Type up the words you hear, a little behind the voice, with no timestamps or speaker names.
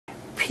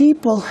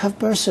people have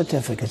birth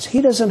certificates. He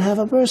doesn't have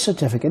a birth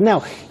certificate. Now,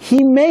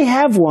 he may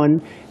have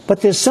one,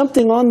 but there's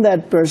something on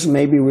that birth,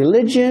 maybe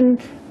religion,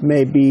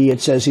 maybe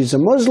it says he's a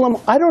Muslim.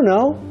 I don't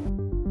know.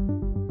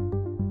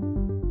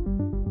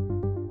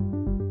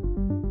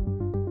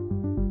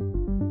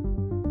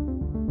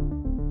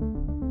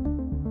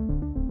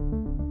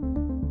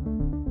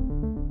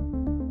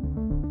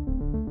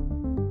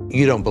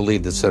 You don't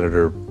believe that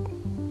Senator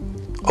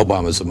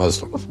Obama's a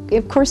Muslim?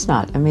 Of course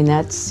not. I mean,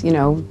 that's,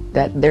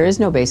 that there is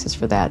no basis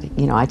for that.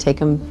 I take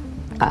him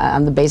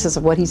on the basis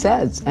of what he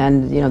says,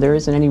 and, there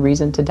isn't any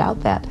reason to doubt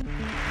that.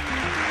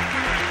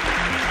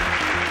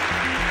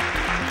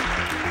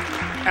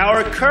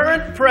 Our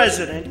current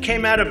president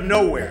came out of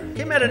nowhere.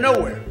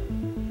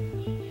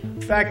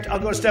 In fact, I'll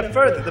go a step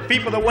further. The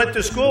people that went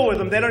to school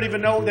with him, they don't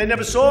even know, they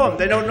never saw him.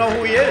 They don't know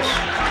who he is.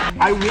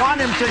 I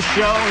want him to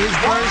show his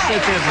birth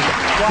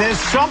certificate. There's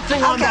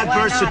something on that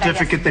birth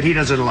certificate that he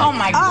doesn't like. Oh,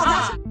 my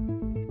God.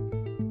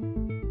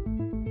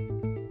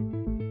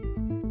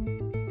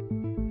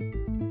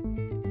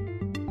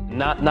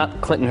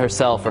 Not Clinton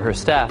herself or her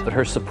staff, but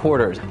her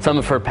supporters. Some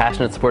of her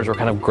passionate supporters were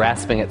kind of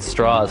grasping at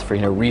straws for,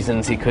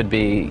 reasons he could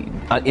be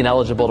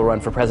ineligible to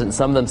run for president.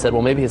 Some of them said,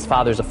 well, maybe his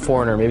father's a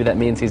foreigner. Maybe that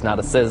means he's not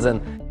a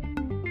citizen.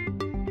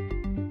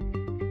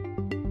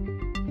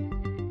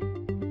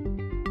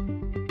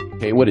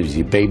 Okay, what is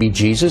he, baby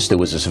Jesus? There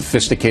was a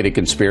sophisticated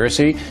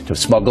conspiracy to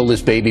smuggle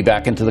this baby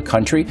back into the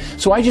country.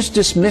 So I just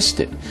dismissed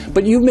it.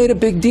 But you made a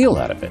big deal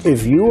out of it.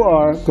 If you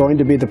are going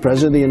to be the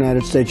President of the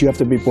United States, you have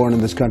to be born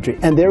in this country.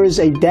 And there is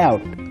a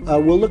doubt.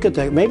 We'll look at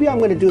that. Maybe I'm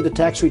going to do the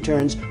tax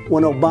returns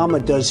when Obama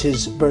does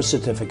his birth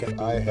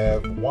certificate. I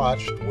have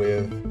watched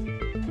with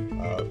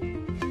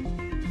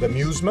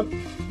amusement.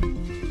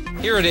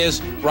 Here it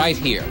is, right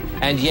here.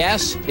 And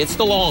yes, it's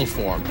the long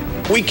form.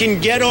 We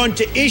can get on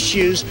to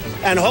issues,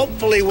 and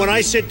hopefully when I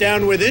sit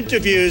down with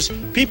interviews,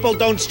 people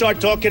don't start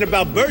talking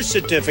about birth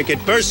certificate.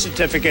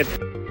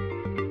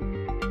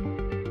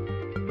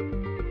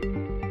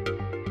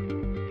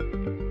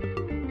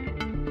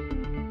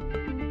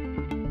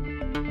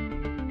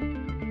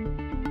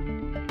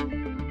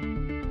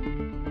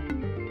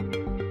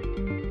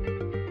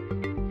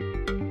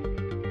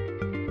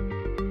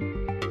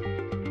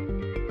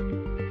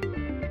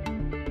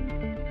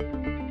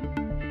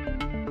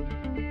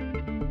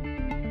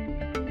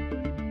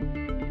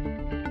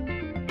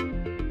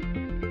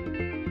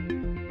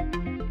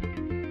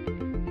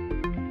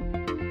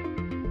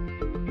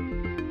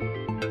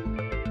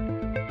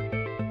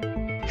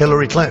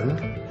 Hillary Clinton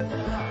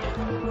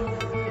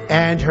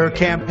and her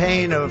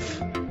campaign of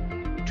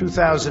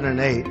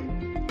 2008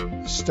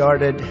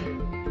 started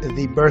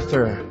the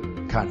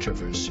birther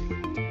controversy.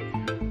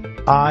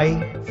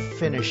 I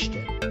finished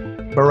it.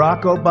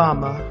 Barack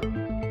Obama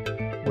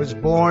was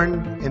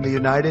born in the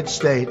United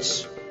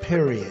States,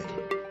 period.